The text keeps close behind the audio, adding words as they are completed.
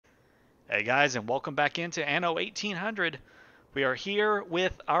Hey guys, and welcome back into Anno 1800. We are here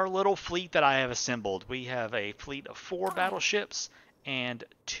with our little fleet that I have assembled. We have a fleet of 4 battleships and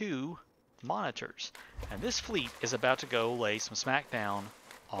 2 monitors. And this fleet is about to go lay some smackdown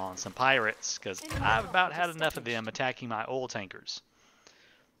on some pirates, because I've about had enough of them attacking my oil tankers.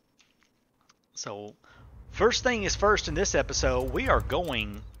 So, first thing is first in this episode, we are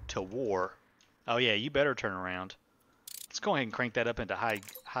going to war. Oh yeah, you better turn around. Let's go ahead and crank that up into high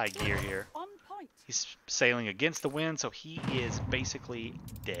gear here. He's sailing against the wind, so he is basically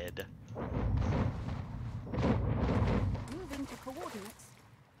dead. Moving to coordinates.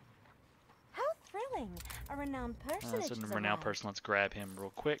 How thrilling! A renowned person. That's a renowned person. Let's grab him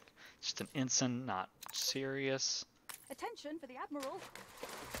real quick. Just an ensign, not serious. Attention for the admiral.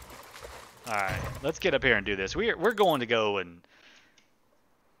 All right, let's get up here and do this. We're going to go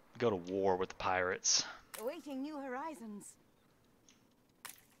to war with the pirates. Awaiting new horizons.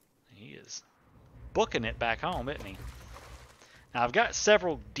 He is booking it back home, isn't he? Now I've got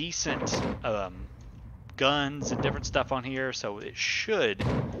several decent guns and different stuff on here, so it should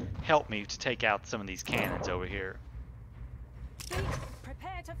help me to take out some of these cannons over here. Fleet,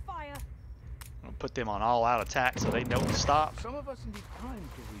 prepare to fire. I'm gonna put them on all-out attack so they know to stop. Some of us need time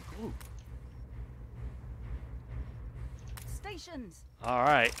to regroup. Stations. All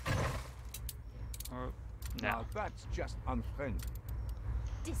right. Now that's just unfriendly.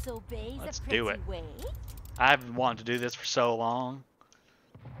 Disobey Let's the do pretty it. way. I've been wanting to do this for so long.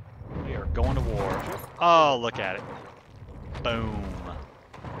 We are going to war. Oh, look at it. Boom.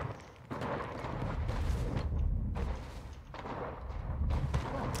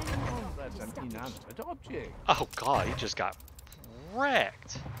 That's an inanimate object. Oh god, he just got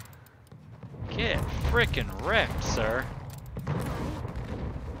wrecked. Get frickin' wrecked, sir.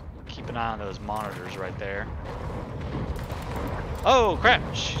 Keep an eye on those monitors right there. Oh crap,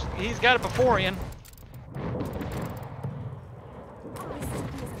 he's got it before him.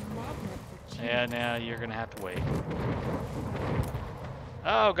 Yeah, now you're gonna have to wait.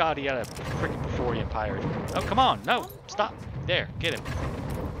 Oh god, he got a frickin' before-him pirate. Oh, come on, no, stop. There, get him.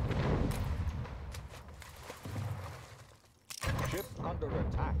 Ship under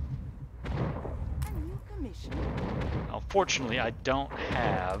attack. A new commission. Unfortunately, I don't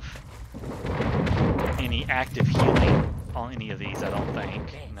have any active healing on any of these, I don't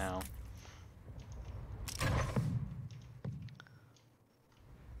think. No.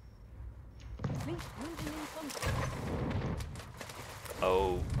 Fleet moving in front.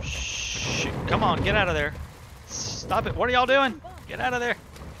 Oh, shit. Come on, get out of there. Stop it. What are y'all doing? Get out of there.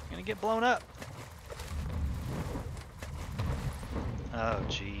 You're gonna get blown up. Oh,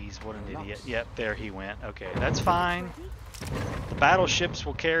 jeez. What an idiot. Yep, there he went. Okay, that's fine. The battleships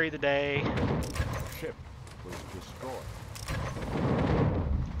will carry the day. Ship was destroyed.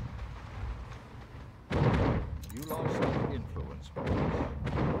 You lost some influence, boys.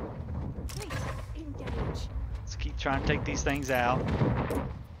 Fleet, engage. Let's keep trying to take these things out.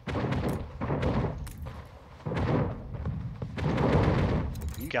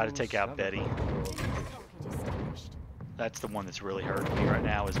 Got to take out Betty. That's the one that's really hurting me right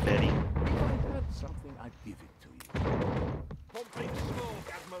now, is Betty. If I had something, I'd give it to you. Pumping smoke,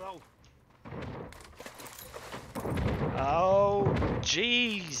 Admiral. Oh,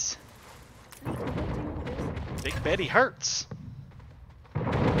 jeez. Big Betty hurts.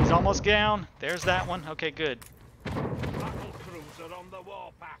 He's almost down. There's that one. Okay, good. Battlecruiser on the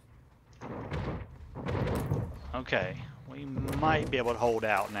warpath. Okay, we might be able to hold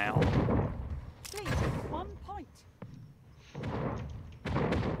out now. Fleet, on point.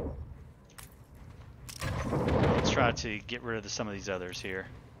 Let's try to get rid of some of these others here.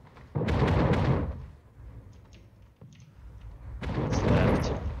 What's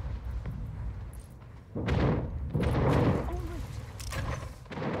left?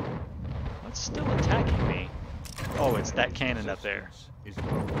 What's still attacking me? Oh, it's that cannon up there. Is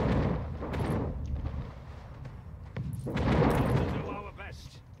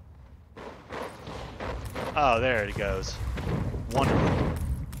Oh, there it goes. Wonderful.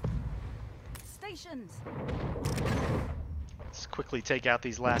 Stations. Let's quickly take out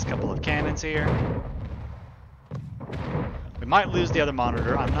these last couple of cannons here. We might lose the other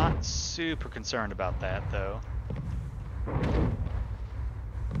monitor. I'm not super concerned about that, though.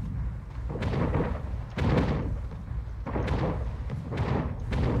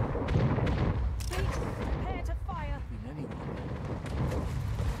 Fleet, prepare to fire.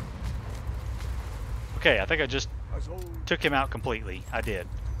 Okay, I think I just took him out completely. I did.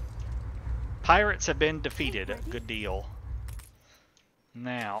 Pirates have been defeated. Good deal.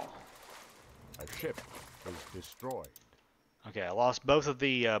 Now, a ship was destroyed. Okay, I lost both of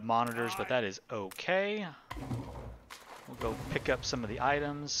the monitors, but that is okay. We'll go pick up some of the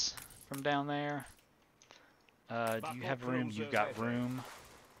items from down there. Do you have room? You've got room.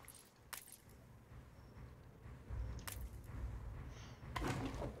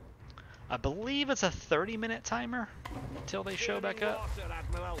 I believe it's a 30-minute timer until they show back up.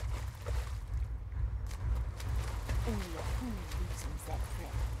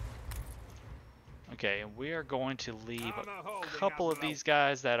 Okay, and we are going to leave a couple of these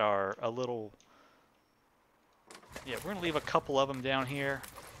guys that are a little... Yeah, we're going to leave a couple of them down here.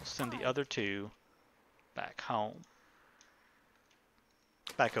 We'll send the other two back home.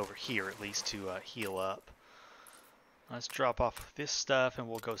 Back over here, at least, to heal up. Let's drop off this stuff, and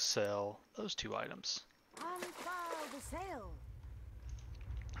we'll go sell those two items.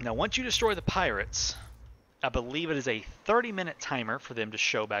 Now, once you destroy the pirates, I believe it is a 30-minute timer for them to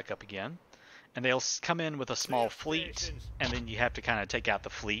show back up again. And they'll come in with a small fleet, and then you have to kind of take out the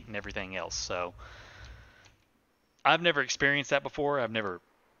fleet and everything else. So, I've never experienced that before. I've never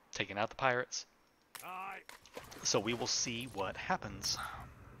taken out the pirates. So we will see what happens.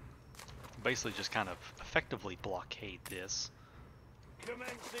 Basically just kind of effectively blockade this.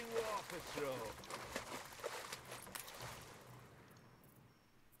 Commencing war patrol.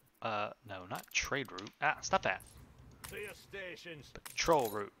 No, not trade route. Ah, stop that. Clear stations. Patrol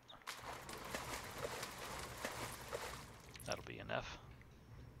route. That'll be enough.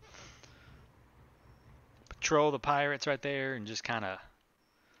 Patrol the pirates right there and just kind of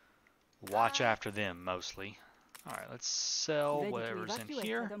watch after them mostly. Alright, let's sell whatever's in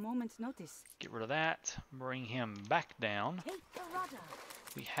here. Get rid of that. Bring him back down.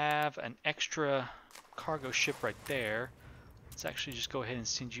 We have an extra cargo ship right there. Let's actually just go ahead and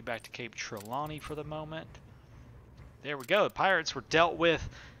send you back to Cape Trelawney for the moment. There we go. The pirates were dealt with.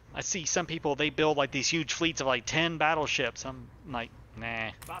 I see some people, they build like these huge fleets of like 10 battleships. I'm like, nah.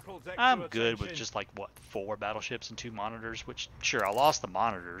 I'm good with just like, what, 4 battleships and 2 monitors, which, sure, I lost the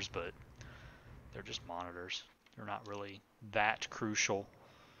monitors, but they're just monitors. They're not really that crucial.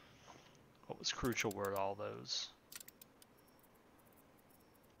 What was crucial were all those.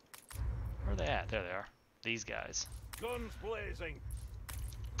 Where are they at? There they are. These guys. Guns blazing.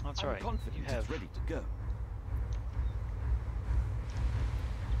 That's right. You have ready to go.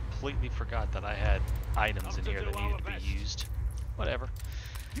 Completely forgot that I had items in here that needed to be used. Whatever.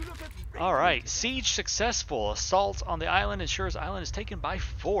 Alright, siege successful. Assault on the island ensures island is taken by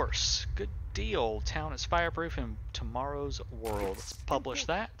force. Good deal. Town is fireproof in tomorrow's world. Let's publish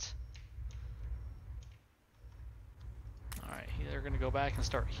that. Alright, they're going to go back and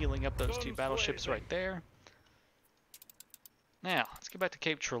start healing up those 2 battleships right there. Now, let's get back to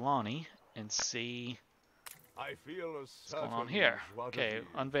Cape Trelawney and see what's going on here. Okay,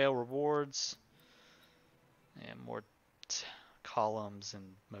 unveil rewards. And more columns and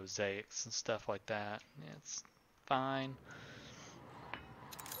mosaics and stuff like that. Yeah, it's fine.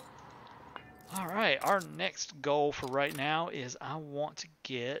 Alright, our next goal for right now is I want to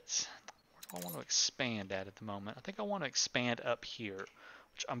get... Where do I want to expand at the moment? I think I want to expand up here,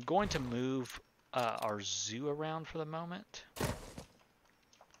 which I'm going to move our zoo around for the moment.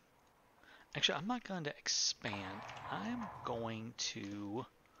 Actually, I'm not going to expand. I'm going to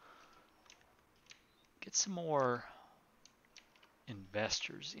get some more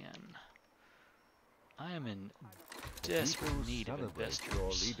investors in. I am in desperate need of investors. Your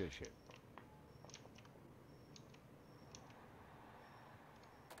leadership.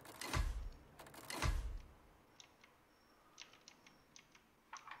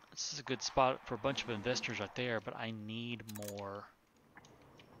 This is a good spot for a bunch of investors right there, but I need more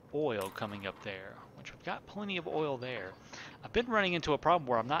oil coming up there, which we've got plenty of oil there. I've been running into a problem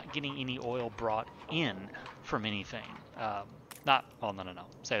where I'm not getting any oil brought in from anything. Well, no.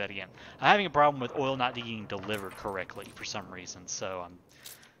 Say that again. I'm having a problem with oil not being delivered correctly for some reason, so I'm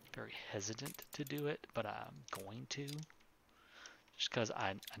very hesitant to do it, but I'm going to. Just because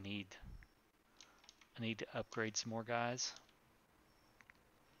I need to upgrade some more guys.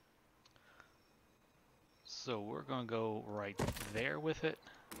 So we're going to go right there with it.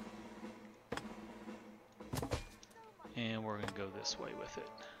 And we're going to go this way with it.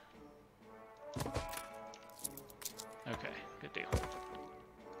 Okay, good deal.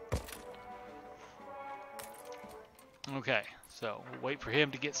 Okay, so we'll wait for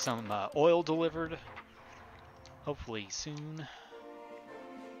him to get some oil delivered. Hopefully soon.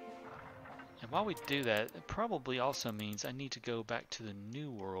 And while we do that, it probably also means I need to go back to the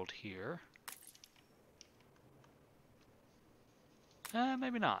new world here.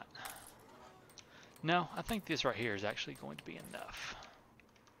 Maybe not. No, I think this right here is actually going to be enough.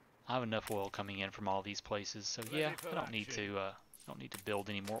 I have enough oil coming in from all these places, so yeah, I don't need to build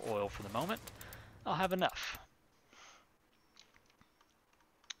any more oil for the moment. I'll have enough.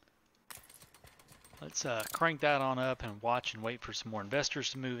 Let's crank that on up and watch and wait for some more investors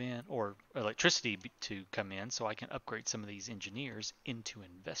to move in, or electricity to come in, so I can upgrade some of these engineers into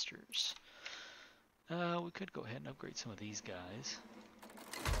investors. We could go ahead and upgrade some of these guys.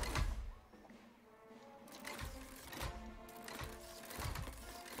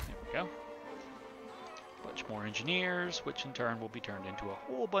 There we go. Bunch more engineers, which in turn will be turned into a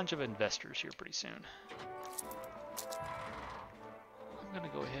whole bunch of investors here pretty soon. I'm going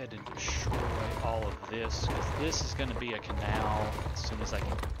to go ahead and destroy all of this, because this is going to be a canal as soon as I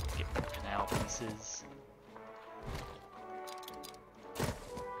can get more canal pieces.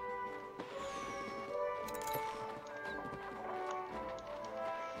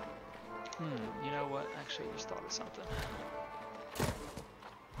 You know what? Actually, I just thought of something.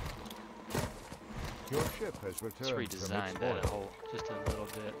 Your ship has returned. Let's redesign that just a little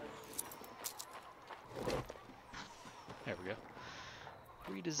bit. There we go.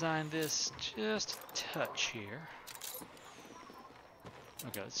 Redesign this just a touch here.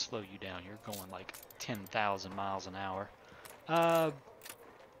 Okay, let's slow you down. You're going like 10,000 miles an hour.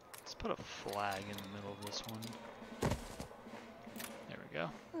 Let's put a flag in the middle of this one. There we go.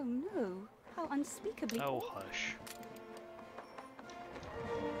 Oh no, how unspeakably. Oh, hush.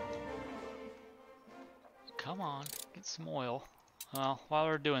 Come on, get some oil. Well, while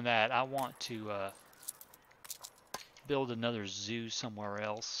we're doing that, I want to build another zoo somewhere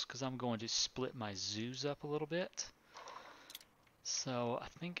else, because I'm going to split my zoos up a little bit. So I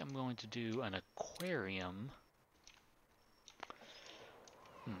think I'm going to do an aquarium.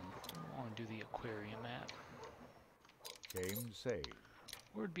 I want to do the aquarium at. Game saved.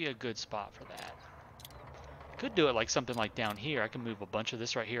 Where'd be a good spot for that? Could do it like something like down here. I can move a bunch of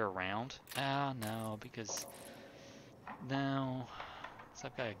this right here around. Ah, no, because no. So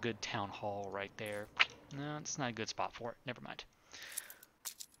I've got a good town hall right there. No, it's not a good spot for it. Never mind.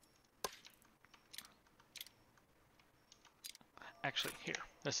 Actually, here.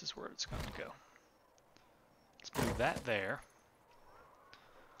 This is where it's going to go. Let's move that there.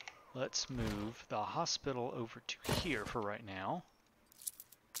 Let's move the hospital over to here for right now.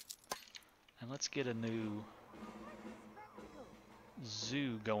 And let's get a new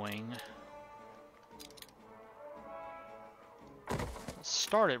zoo going. We'll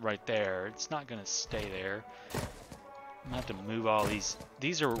start it right there. It's not going to stay there. I'm going to have to move all these.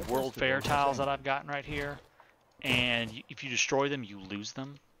 These are World Fair tiles that I've gotten right here. And if you destroy them, you lose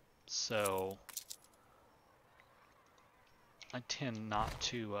them. So I tend not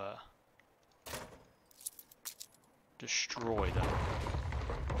to destroy them.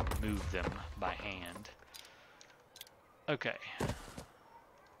 Move them by hand. Okay.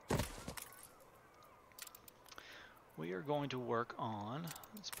 We are going to work on,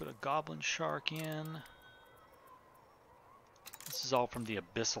 let's put a goblin shark in. This is all from the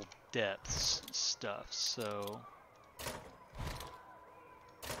abyssal depths stuff, so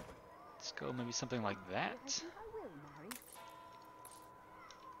let's go maybe something like that. I think I will, Mary.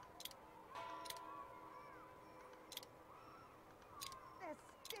 They're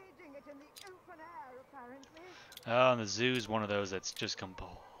staging it in the open air, apparently. Oh, and the zoo is one of those that's just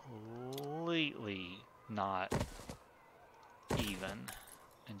completely not even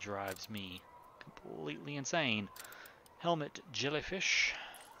and drives me completely insane. Helmet jellyfish.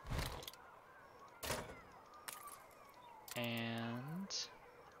 And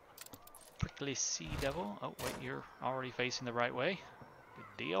prickly sea devil. Oh, wait, you're already facing the right way.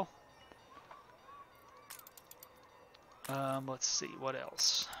 Good deal. Let's see, what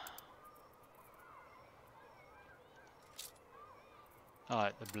else?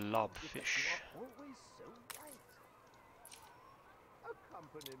 Alright, the blobfish. Always so right.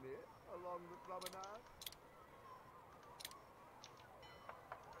 Accompany me along the promenade.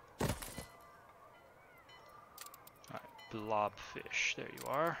 Alright, blobfish. There you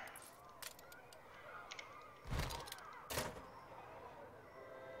are.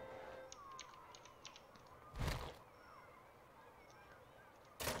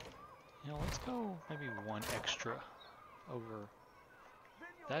 You know, let's go maybe one extra over.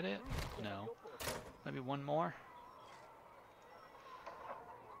 That it? No. Maybe one more?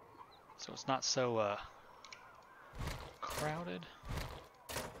 So it's not so crowded.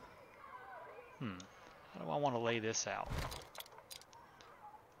 How do I want to lay this out?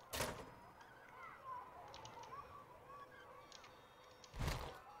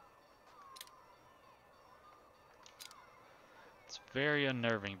 It's very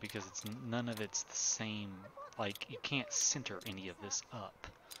unnerving because it's none of it's the same. Like, you can't center any of this up.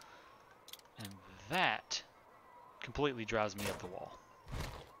 And that completely drives me up the wall.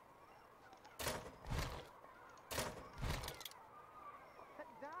 But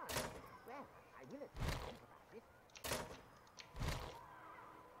darn. Well, I will at least think about it.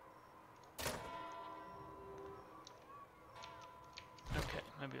 Okay,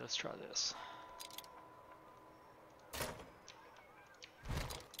 maybe let's try this.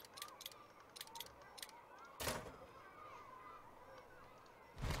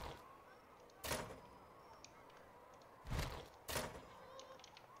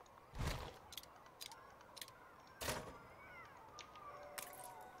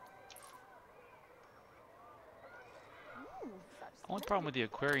 Ooh, such The only problem with the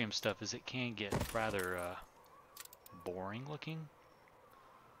aquarium stuff is it can get rather boring looking,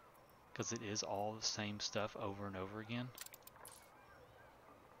 because it is all the same stuff over and over again.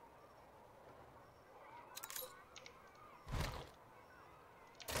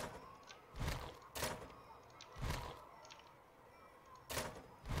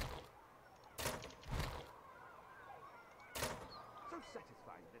 So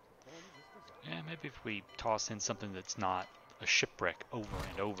satisfying that the form is designed. Yeah, maybe if we toss in something that's not a shipwreck over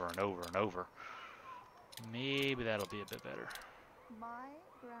and over and over and over, maybe that'll be a bit better. My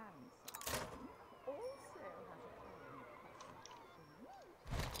grandson also has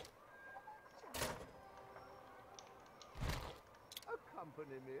a calling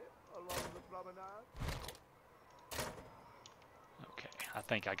Accompany me along the promenade. Okay, I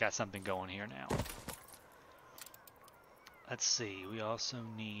think I got something going here now. Let's see, we also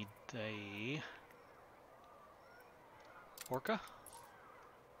need a orca.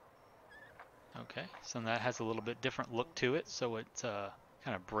 Okay, so that has a little bit different look to it, so it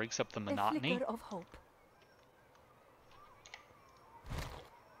kind of breaks up the A monotony. flicker of hope.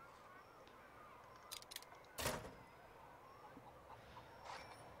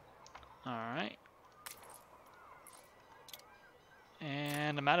 Alright.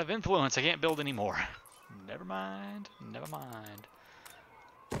 And I'm out of influence, I can't build anymore. Never mind, never mind.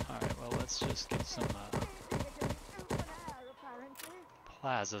 Alright, well let's just get some Changing it in the open air, apparently.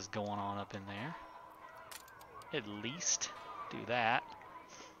 plazas going on up in there. At least do that.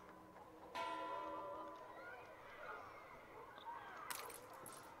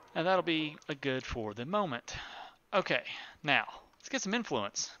 And that'll be a good for the moment. Okay, now let's get some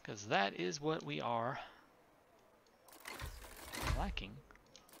influence, because that is what we are lacking.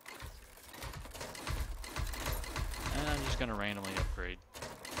 And I'm just going to randomly upgrade.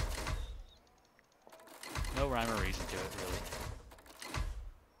 No rhyme or reason to it, really.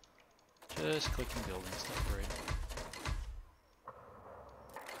 Just clicking buildings to upgrade.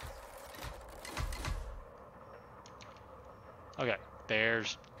 Okay,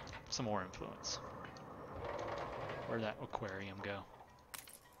 there's some more influence. Where'd that aquarium go?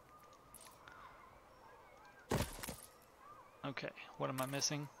 Okay, what am I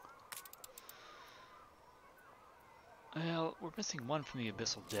missing? Well, we're missing one from the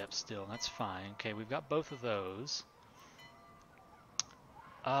abyssal depths still, and that's fine. Okay, we've got both of those.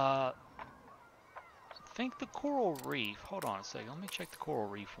 I think the coral reef, hold on a second, let me check the coral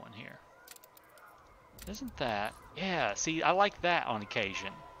reef one here. Isn't that? Yeah, see, I like that on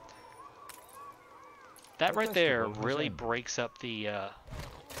occasion. That right there really breaks up the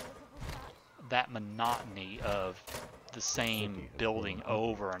that monotony of the same building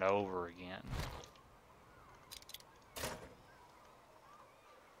over and over again.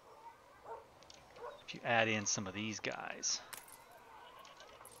 If you add in some of these guys.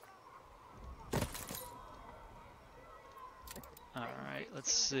 Alright,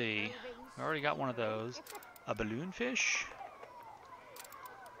 let's see. We already got one of those. A balloon fish.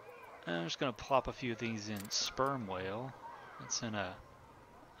 I'm just gonna plop a few of these in sperm whale. It's in a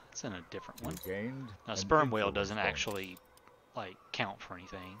different one. Now sperm whale doesn't actually like count for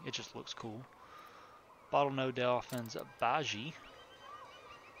anything. It just looks cool. Bottlenose dolphins, a baji.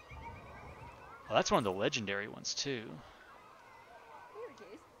 Well, that's one of the legendary ones too. Here it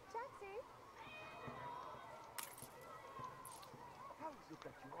is. Taxi. How is it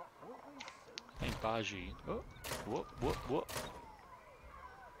that you are always so... I think baji. Oh, whoop, whoop, whoop.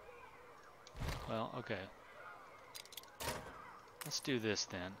 Well, okay. Let's do this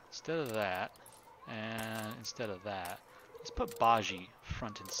then. Instead of that, and instead of that, let's put baji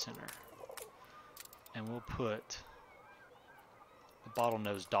front and center. And we'll put the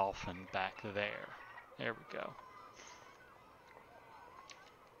bottlenose dolphin back there. There we go.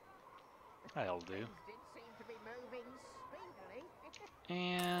 That'll do. Did seem to be moving speedily.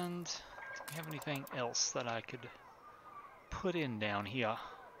 And do we have anything else that I could put in down here?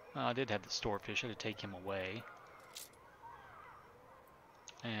 I did have the storefish. I had to take him away.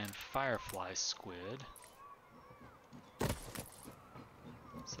 and firefly squid.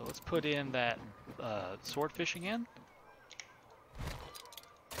 So let's put in that swordfish again.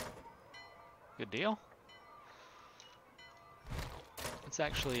 Good deal. Let's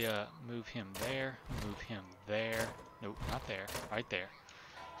actually move him there, move him there. Nope, not there, right there.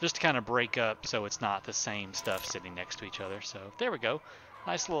 Just to kind of break up so it's not the same stuff sitting next to each other. So there we go.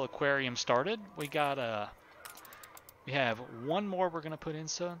 Nice little aquarium started. We got we have one more we're gonna put in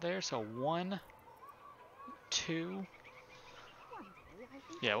there. So 1, 2.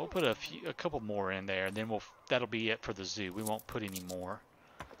 Yeah, we'll put a couple more in there, and then that'll be it for the zoo. We won't put any more.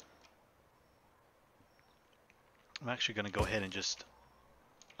 I'm actually gonna go ahead and just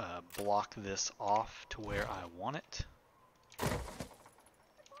block this off to where I want it. And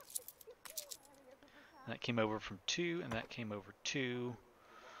that came over from 2, and that came over 2.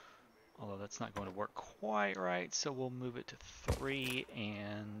 Although that's not going to work quite right, so we'll move it to 3,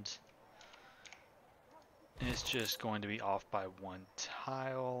 and it's just going to be off by 1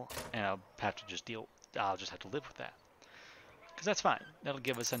 tile, and I'll just have to live with that. Because that's fine. That'll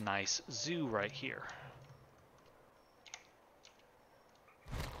give us a nice zoo right here.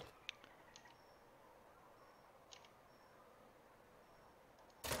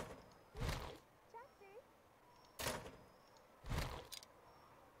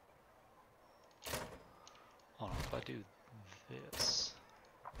 Hold on, if I do this.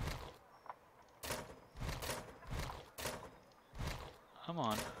 Come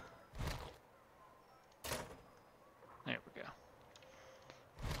on. There we go.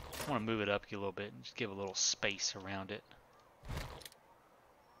 I want to move it up a little bit and just give a little space around it.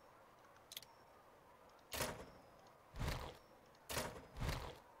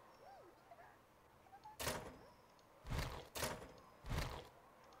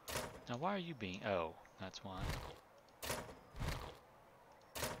 Now why are you being... Oh, that's why.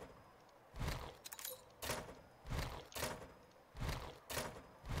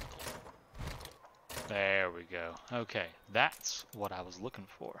 There we go. Okay, that's what I was looking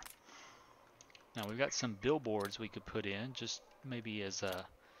for. Now we've got some billboards we could put in, just maybe as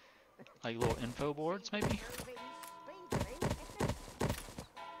like little info boards, maybe.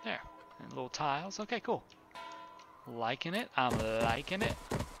 There, and little tiles. Okay, cool. Liking it. I'm liking it.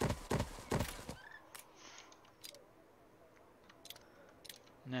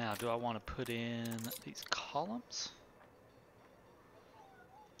 Now, do I want to put in these columns?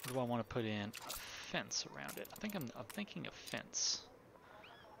 Or do I want to put in a fence around it? I think I'm thinking a fence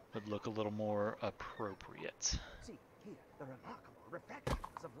would look a little more appropriate. See here the remarkable reflections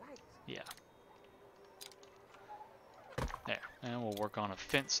of light. Yeah. There. And we'll work on a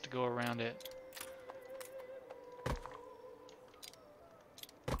fence to go around it.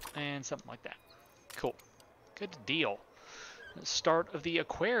 And something like that. Cool. Good deal. The start of the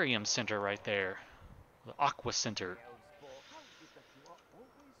aquarium center right there. The aqua center.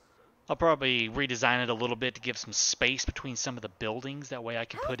 I'll probably redesign it a little bit to give some space between some of the buildings. That way I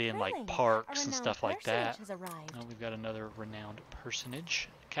can put in like parks and stuff like that. Oh, we've got another renowned personage.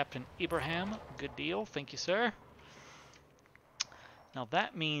 Captain Ibrahim. Good deal. Thank you, sir. Now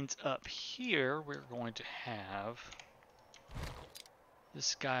that means up here we're going to have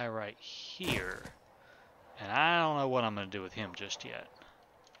this guy right here. And I don't know what I'm going to do with him just yet.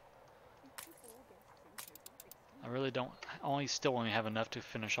 I really don't. I still only have enough to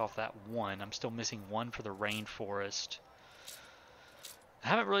finish off that one. I'm still missing one for the rainforest. I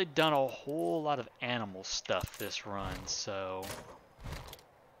haven't really done a whole lot of animal stuff this run, so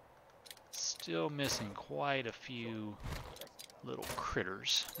still missing quite a few little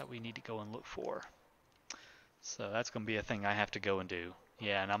critters that we need to go and look for. So that's going to be a thing I have to go and do.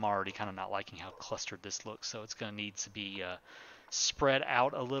 Yeah, and I'm already kind of not liking how clustered this looks, so it's going to need to be spread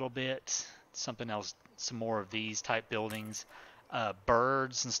out a little bit. Something else, some more of these type buildings.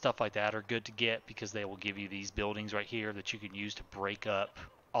 Birds and stuff like that are good to get because they will give you these buildings right here that you can use to break up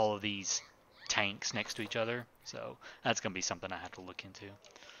all of these tanks next to each other. So that's going to be something I have to look into.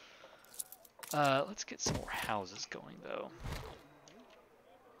 Let's get some more houses going, though.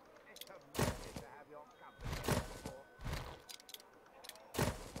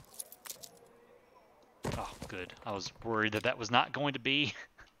 Oh, good. I was worried that that was not going to be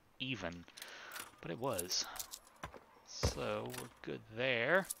even, but it was. So we're good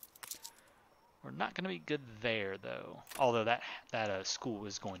there. We're not going to be good there, though. Although that school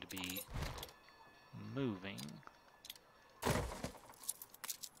is going to be moving.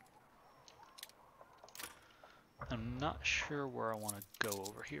 I'm not sure where I want to go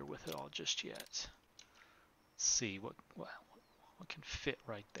over here with it all just yet. Let's see what can fit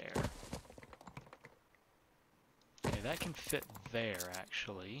right there. Okay, Okay, that can fit there,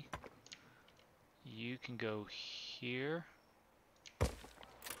 actually. You can go here.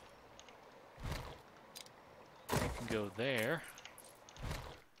 You can go there.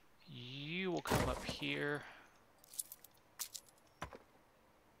 You will come up here.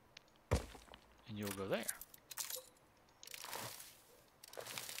 And you'll go there.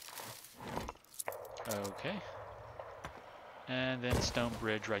 Okay. And then a stone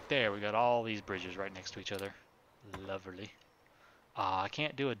bridge right there. We got all these bridges right next to each other. Lovely. Ah, I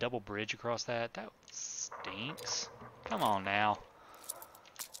can't do a double bridge across that. That stinks. Come on now.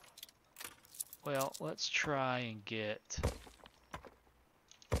 Well, let's try and get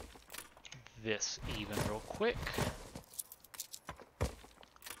this even real quick.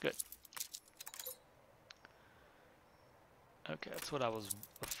 Good. Okay, that's what I was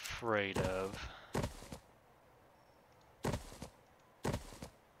afraid of.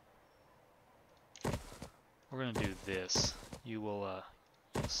 We're gonna do this. You'll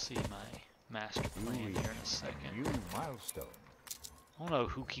see my master plan here in a second. New milestone. I don't know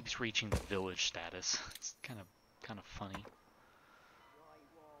who keeps reaching the village status. It's kind of funny.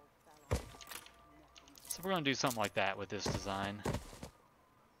 So we're gonna do something like that with this design.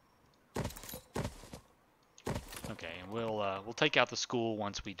 Okay, and we'll take out the school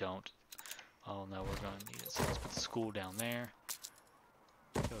once we don't. Oh no, we're gonna need it. So let's put the school down there.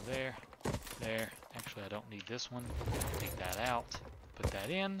 Go there, there. Actually, I don't need this one. Take that out. Put that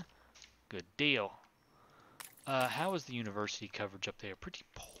in. Good deal. How is the university coverage up there? Pretty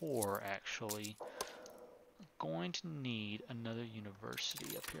poor, actually. Going to need another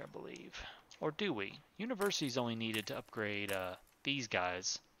university up here, I believe. Or do we? University's only needed to upgrade these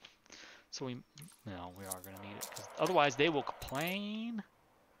guys. So we are going to need it. 'Cause otherwise, they will complain.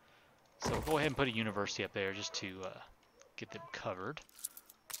 So we'll go ahead and put a university up there just to get them covered.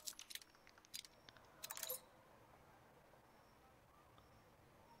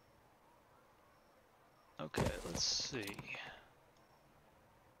 Okay, let's see.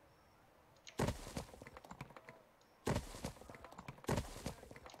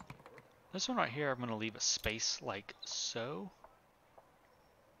 This one right here, I'm going to leave a space like so.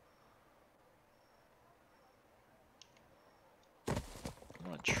 I'm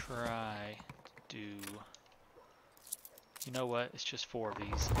going to try to do... You know what? It's just 4 of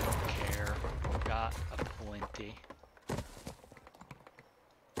these. I don't care. I've got a plenty.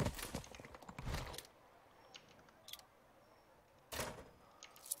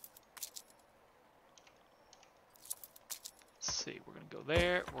 See, we're going to go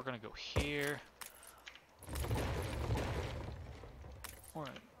there, we're going to go here. We're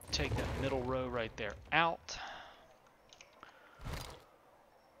going to take that middle row right there out.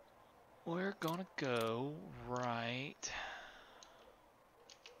 We're going to go right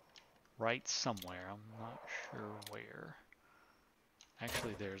somewhere. I'm not sure where.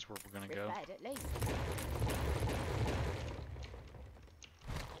 Actually, there's where we're going to go.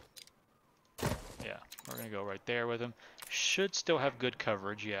 Yeah, we're going to go right there with him. Should still have good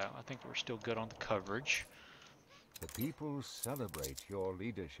coverage. Yeah, I think we're still good on the coverage. The people celebrate your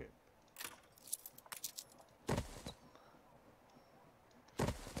leadership.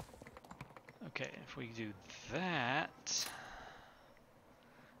 Okay, if we do that, it's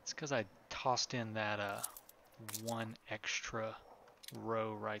because I tossed in that 1 extra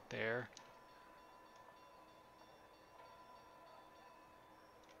row right there.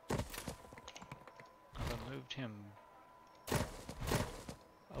 I've moved him.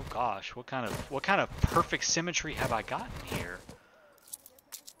 Oh gosh, what kind of perfect symmetry have I gotten here?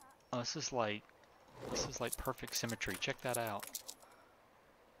 Oh, this is like perfect symmetry. Check that out.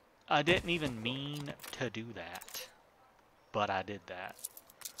 I didn't even mean to do that, but I did that.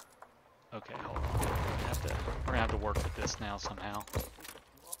 Okay, hold on. We're gonna have to work with this now somehow.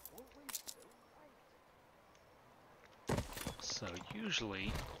 So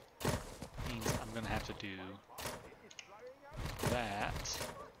usually means I'm gonna have to do that.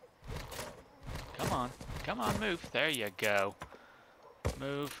 Come on, move. There you go.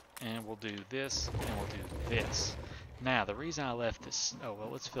 Move, and we'll do this, and we'll do this. Now, the reason I left this... Oh, well,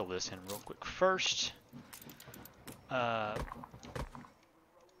 let's fill this in real quick first. Yeah,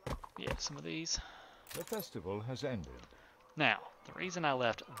 some of these. The festival has ended. Now, the reason I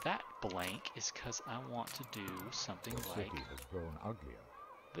left that blank is because I want to do something The like city has grown uglier.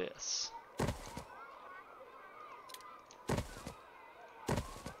 this.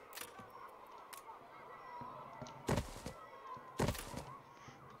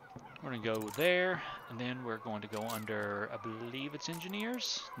 We're going to go there, and then we're going to go under, I believe it's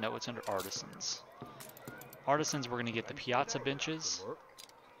engineers? No, it's under artisans. Artisans, we're going to get the piazza benches.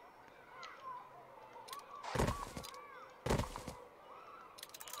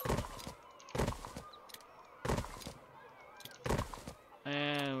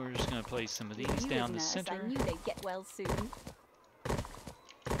 place some of With these you down as the nurse, I center. knew they'd get well soon.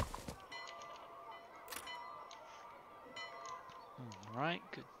 Alright,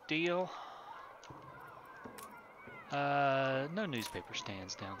 good deal. No newspaper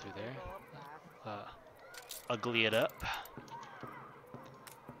stands down through there. Ugly it up.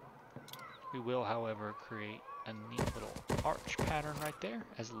 We will, however, create a neat little arch pattern right there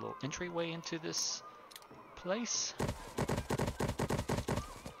as a little entryway into this place.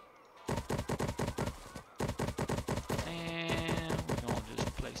 And we're going to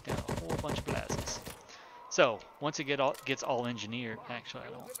just place down a whole bunch of plazas. So, once it gets all engineered, actually I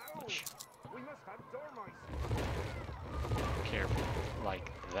don't much We must have dormice. care for like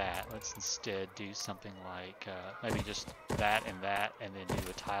that. Let's instead do something like maybe just that, and then do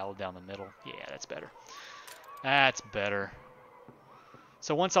a tile down the middle. Yeah, that's better. That's better.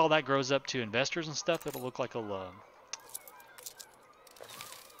 So once all that grows up to investors and stuff, it'll look like a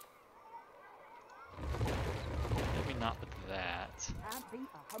maybe not with that.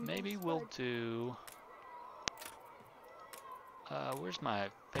 Maybe we'll do where's my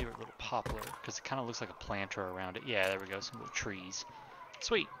favorite little poplar? Because it kind of looks like a planter around it. Yeah, there we go, some little trees.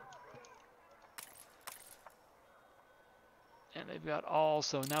 Sweet. And they've got all,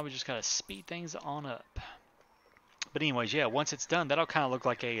 so now we just gotta speed things on up. But anyways, yeah, once it's done, that'll kind of look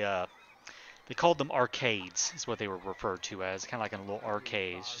like a, they called them arcades, is what they were referred to as. Kind of like a little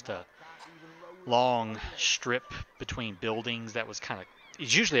arcade. It's just a long strip between buildings that was kind of,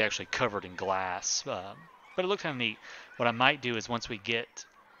 it's usually actually covered in glass. But it looked kind of neat. What I might do is once we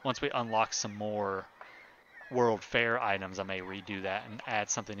unlock some more World Fair items, I may redo that and add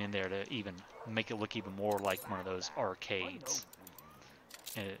something in there to even make it look even more like one of those arcades.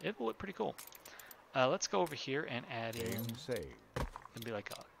 And it will look pretty cool. Let's go over here and add in, it'll be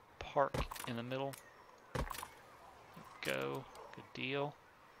like a park in the middle. Go, good deal.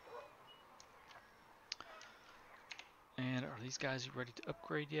 And are these guys ready to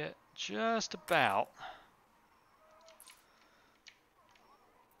upgrade yet? Just about.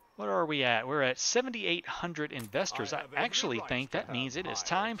 What are we at? We're at 7,800 investors. I actually think that means it is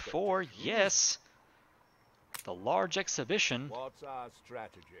time for, yes, the large exhibition. What's our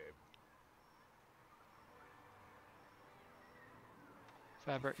strategy?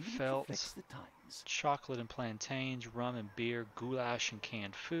 Fabric, felt, chocolate and plantains, rum and beer, goulash and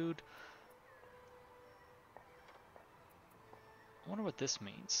canned food. I wonder what this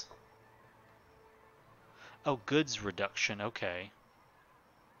means. Oh, goods reduction. Okay.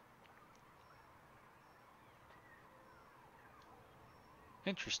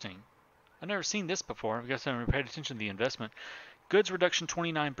 Interesting. I've never seen this before. I guess I haven't paid attention to the investment. Goods reduction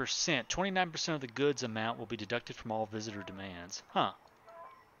 29%. 29% of the goods amount will be deducted from all visitor demands. Huh.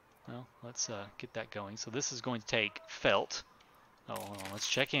 Well, let's get that going. So this is going to take felt. Oh, hold on. Let's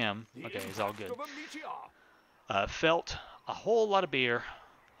check him. Okay, he's all good. Felt, a whole lot of beer,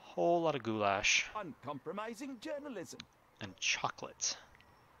 whole lot of goulash. Uncompromising journalism. And chocolate.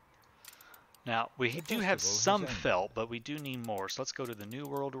 Now, we do have some felt, but we do need more. So let's go to the New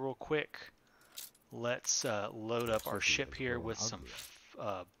World real quick. Let's load up our ship here with some,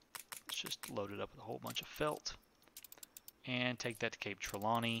 let's just load it up with a whole bunch of felt. And take that to Cape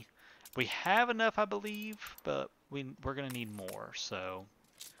Trelawney. We have enough, I believe, but we're going to need more. So,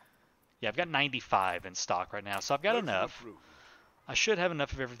 yeah, I've got 95 in stock right now. So I've got enough. I should have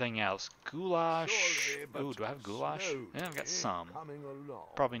enough of everything else. Goulash. Ooh, do I have goulash? Yeah, I've got some.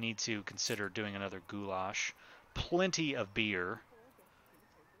 Probably need to consider doing another goulash. Plenty of beer.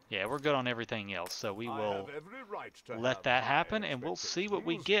 Yeah, we're good on everything else, so we will let that happen, and we'll see what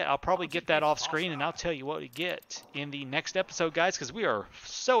we get. I'll probably get that off screen, and I'll tell you what we get in the next episode, guys, because we are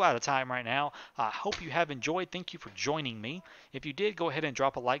so out of time right now. I hope you have enjoyed. Thank you for joining me. If you did, go ahead and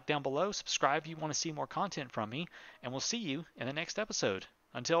drop a like down below. Subscribe if you want to see more content from me, and we'll see you in the next episode.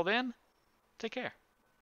 Until then, take care.